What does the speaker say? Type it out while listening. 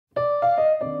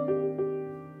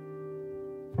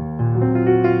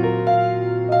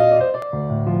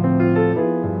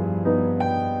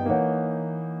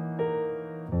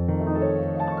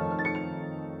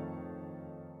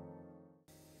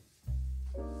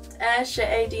She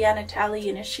Diana Tally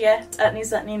in a shet at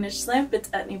Nis at Nina Slimp,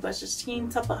 it's at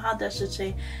Nibushin, Tapaha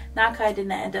Dashache, Nakai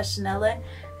Dina and Dashanelle.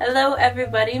 Hello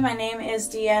everybody, my name is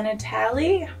Deanna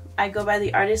Tally. I go by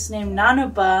the artist name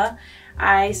Nanibaah.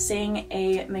 I sing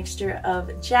a mixture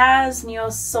of jazz, neo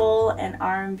soul, and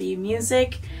R&B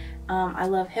music. I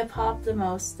love hip-hop the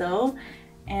most though,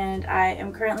 and I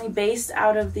am currently based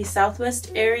out of the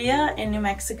southwest area in New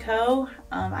Mexico.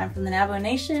 I'm from the Navajo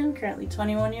Nation, currently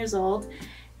 21 years old,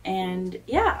 and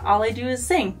yeah, all I do is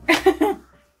sing.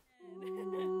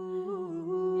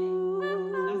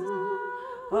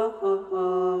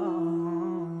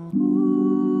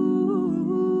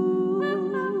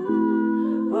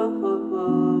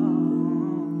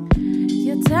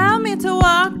 You tell me to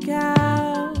walk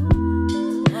out,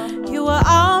 you were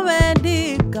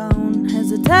already gone,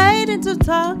 hesitating to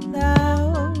talk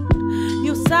loud.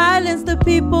 You silence the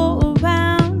people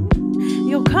around,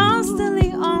 you're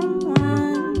constantly on one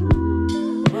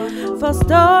for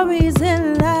stories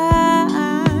and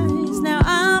lies. Now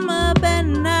I'm up at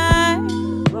night,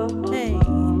 hey.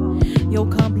 You're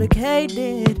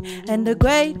complicated and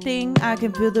degrading, I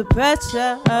can feel the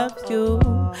pressure of you.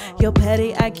 Your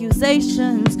petty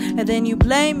accusations, and then you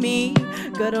blame me.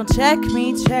 Girl, don't check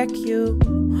me, check you.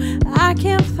 I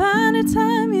can't find a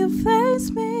time you face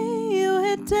me. You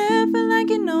hit different like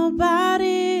you're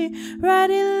nobody.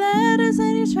 Writing letters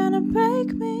and you're trying to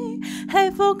break me.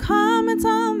 Hateful comments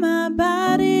on my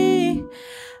body.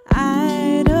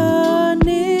 I don't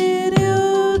need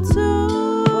you to.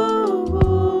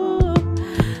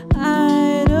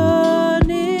 I don't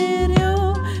need you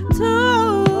to.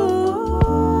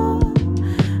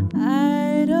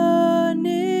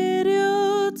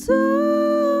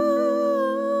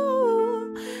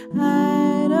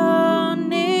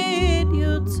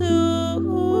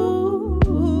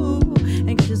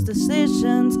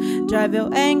 Drive your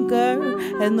anger,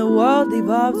 and the world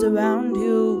evolves around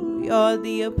you. You're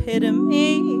the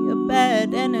epitome of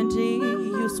bad energy.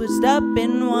 You switched up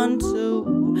in 1,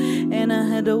 2, and I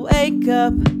had to wake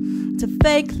up to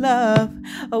fake love,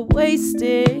 a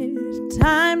wasted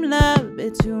time love.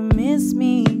 Bet you miss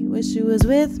me, wish you was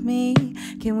with me.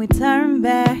 Can we turn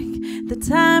back the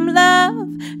time, love?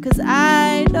 'Cause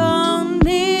I don't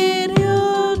need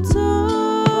you to.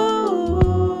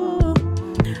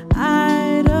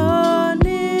 I don't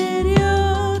need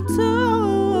you to.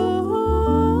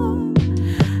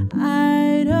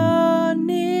 I don't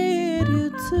need you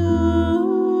to.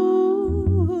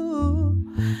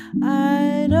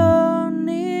 I don't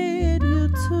need you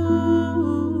to.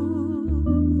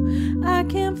 I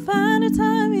can't find a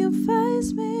time you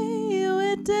face me. You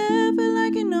hit different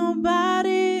like you're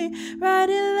nobody.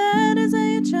 Writing letters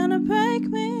and you're trying to break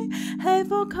me.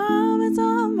 Hateful comments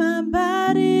on my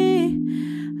body.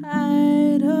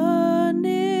 I don't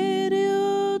need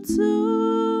you to.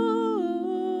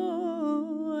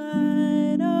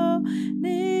 I don't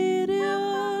need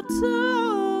you to.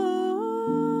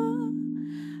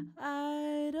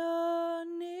 I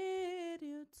don't need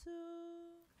you to.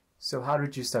 So how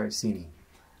did you start singing?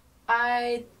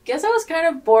 I guess I was kind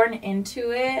of born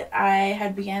into it. I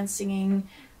had began singing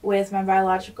with my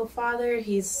biological father.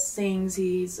 He sings,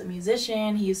 he's a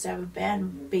musician. He used to have a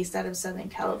band based out of Southern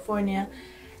California.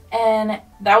 And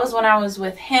that was when I was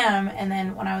with him. And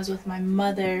then when I was with my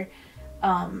mother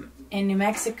in New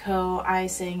Mexico, I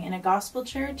sang in a gospel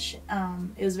church.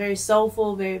 It was very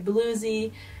soulful, very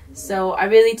bluesy. So I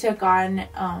really took on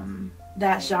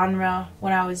that genre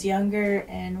when I was younger.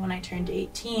 And when I turned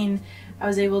 18, I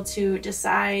was able to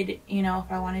decide, you know,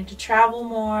 if I wanted to travel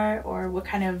more or what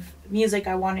kind of music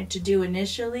I wanted to do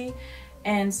initially.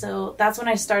 And so that's when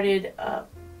I started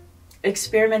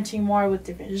experimenting more with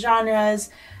different genres,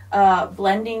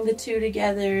 blending the two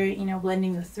together, you know,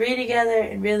 blending the three together,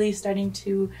 and really starting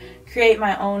to create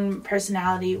my own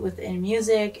personality within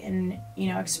music and, you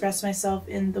know, express myself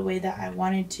in the way that I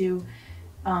wanted to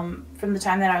from the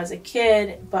time that I was a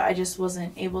kid, but I just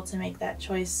wasn't able to make that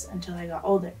choice until I got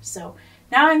older. So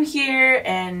now I'm here,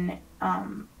 and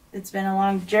it's been a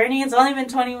long journey. It's only been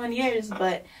 21 years,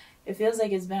 but it feels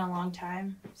like it's been a long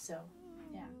time. So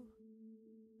yeah.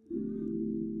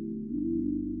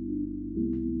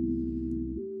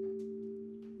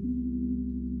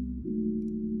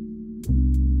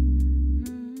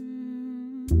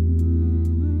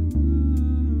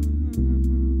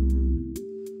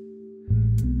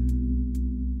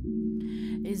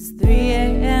 It's 3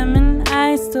 a.m. and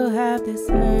I still have this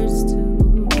urge to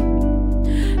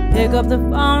pick up the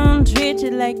phone, treat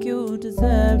you like you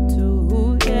deserve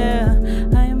to. Yeah,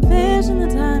 I envision the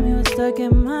time you were stuck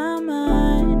in my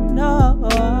mind. Oh,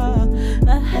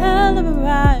 a hell of a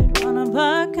ride, one of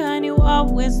a kind. You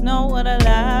always know what I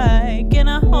like.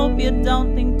 you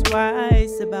don't think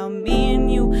twice about me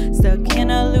and you, stuck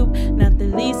in a loop, not the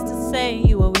least to say.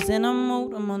 You always in a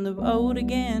mood, I'm on the road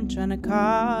again, trying to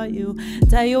call you,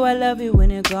 tell you I love you when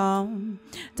you're gone,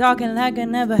 talking like I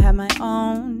never had my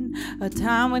own. A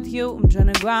time with you, I'm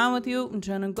trying to grind with you, I'm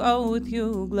trying to grow with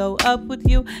you, glow up with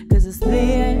you, cause it's 3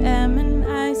 a.m. and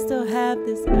I still have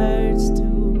this urge to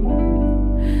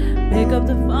pick up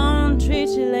the phone, treat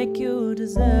you like you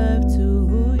deserve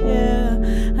to, yeah.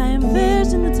 I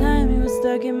envision the time you were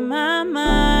stuck in my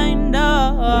mind,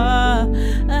 oh,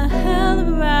 a hell of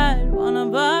a ride, one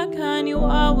of a kind, you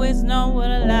always know what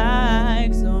I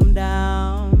like, so I'm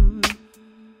down.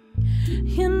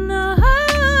 You know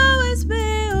I'll always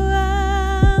be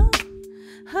around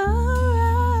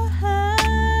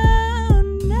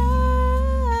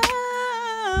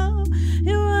now.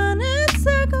 You're running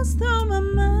circles through my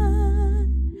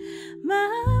mind,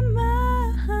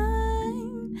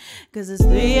 cause it's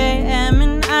 3 a.m.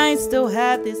 and I still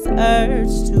have this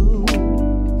urge to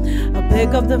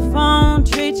pick up the phone,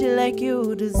 treat you like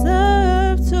you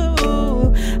deserve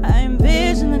to. I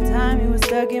envision the time you were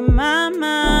stuck in my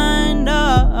mind, oh,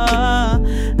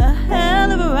 a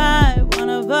hell of a ride, one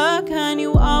of a kind,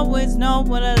 you always know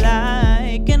what I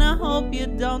like, and I hope you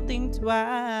don't think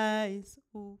twice.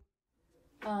 Ooh.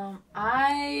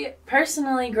 I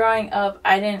personally, growing up,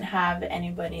 I didn't have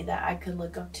anybody that I could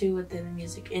look up to within the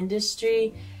music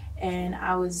industry, and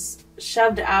I was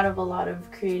shoved out of a lot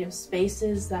of creative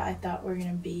spaces that I thought were going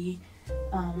to be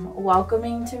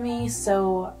welcoming to me.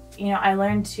 So, you know, I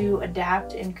learned to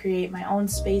adapt and create my own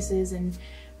spaces and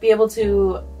be able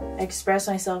to express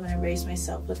myself and embrace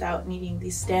myself without needing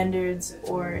these standards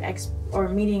or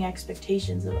meeting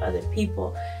expectations of other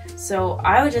people. So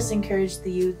I would just encourage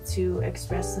the youth to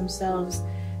express themselves,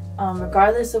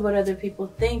 regardless of what other people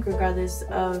think, regardless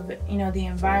of, you know, the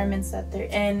environments that they're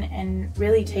in, and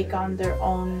really take on their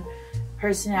own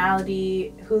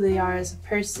personality, who they are as a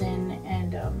person,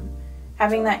 and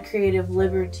having that creative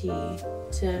liberty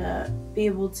to be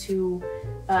able to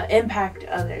impact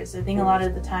others. I think a lot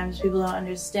of the times people don't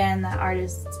understand that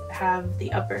artists have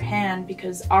the upper hand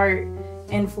because art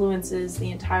influences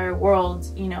the entire world,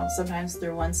 you know, sometimes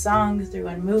through one song, through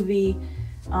one movie,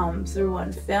 through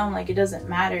one film. Like, it doesn't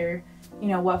matter, you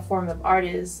know, what form of art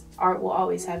is, art will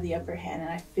always have the upper hand, and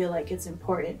I feel like it's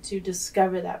important to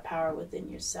discover that power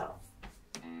within yourself.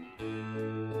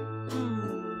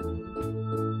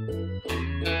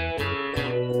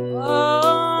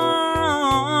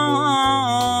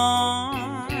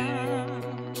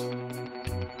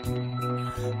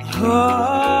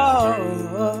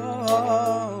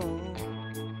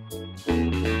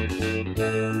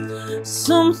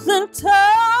 Something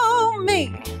told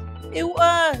me it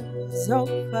was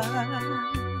over.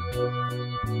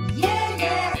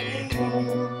 Yeah.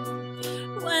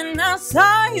 When I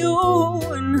saw you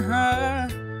and her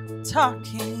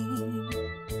talking,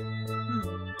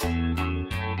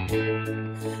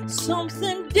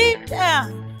 something deep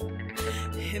down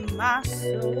in my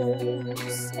soul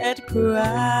said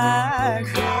cry.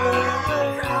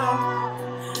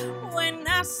 When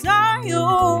I saw you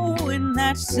and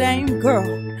that same girl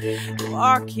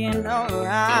walking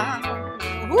around,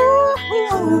 ooh,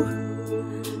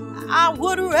 I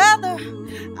would rather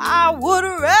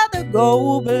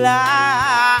go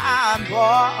blind,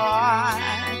 boy,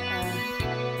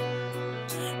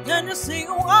 than to see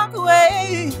you walk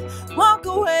away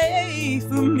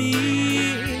from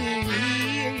me,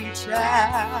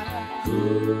 child.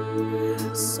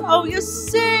 So you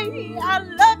see, I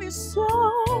love you so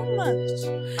much,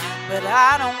 but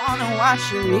I don't wanna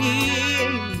watch you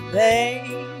leave,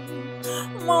 babe.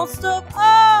 Most of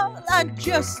all, I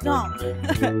just don't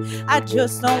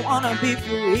wanna be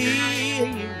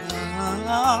free.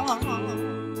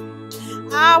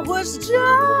 I was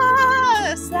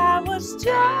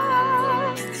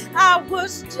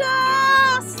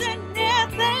just sitting there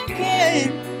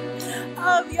thinking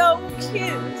of your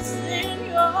kiss and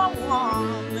your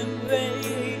warm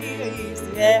embrace,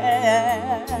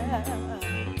 yeah.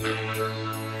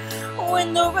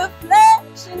 When the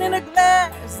reflection in a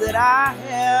glass that I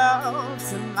held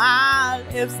to my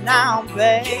lips now,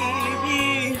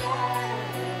 baby,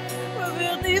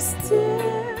 reveal these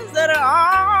tears that are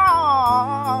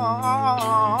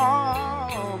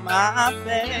on my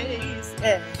face,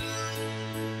 yeah.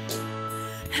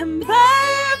 And baby,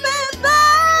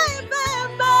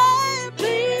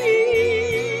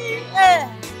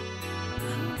 yeah,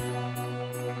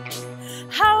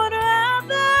 I would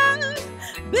rather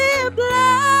be a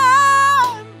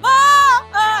blind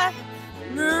boy,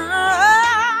 no.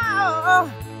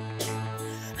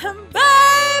 And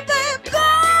baby,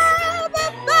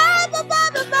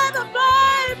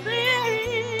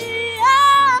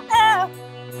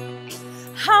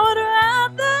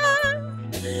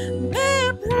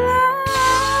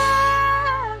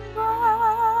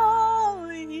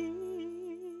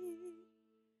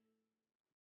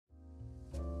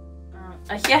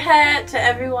 yeah to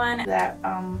everyone that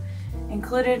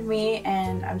included me,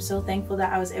 and I'm so thankful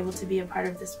that I was able to be a part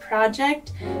of this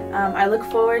project. I look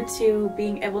forward to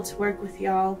being able to work with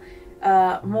y'all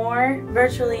more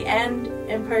virtually and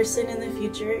in person in the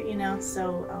future, you know,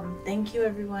 so thank you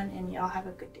everyone, and y'all have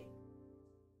a good day.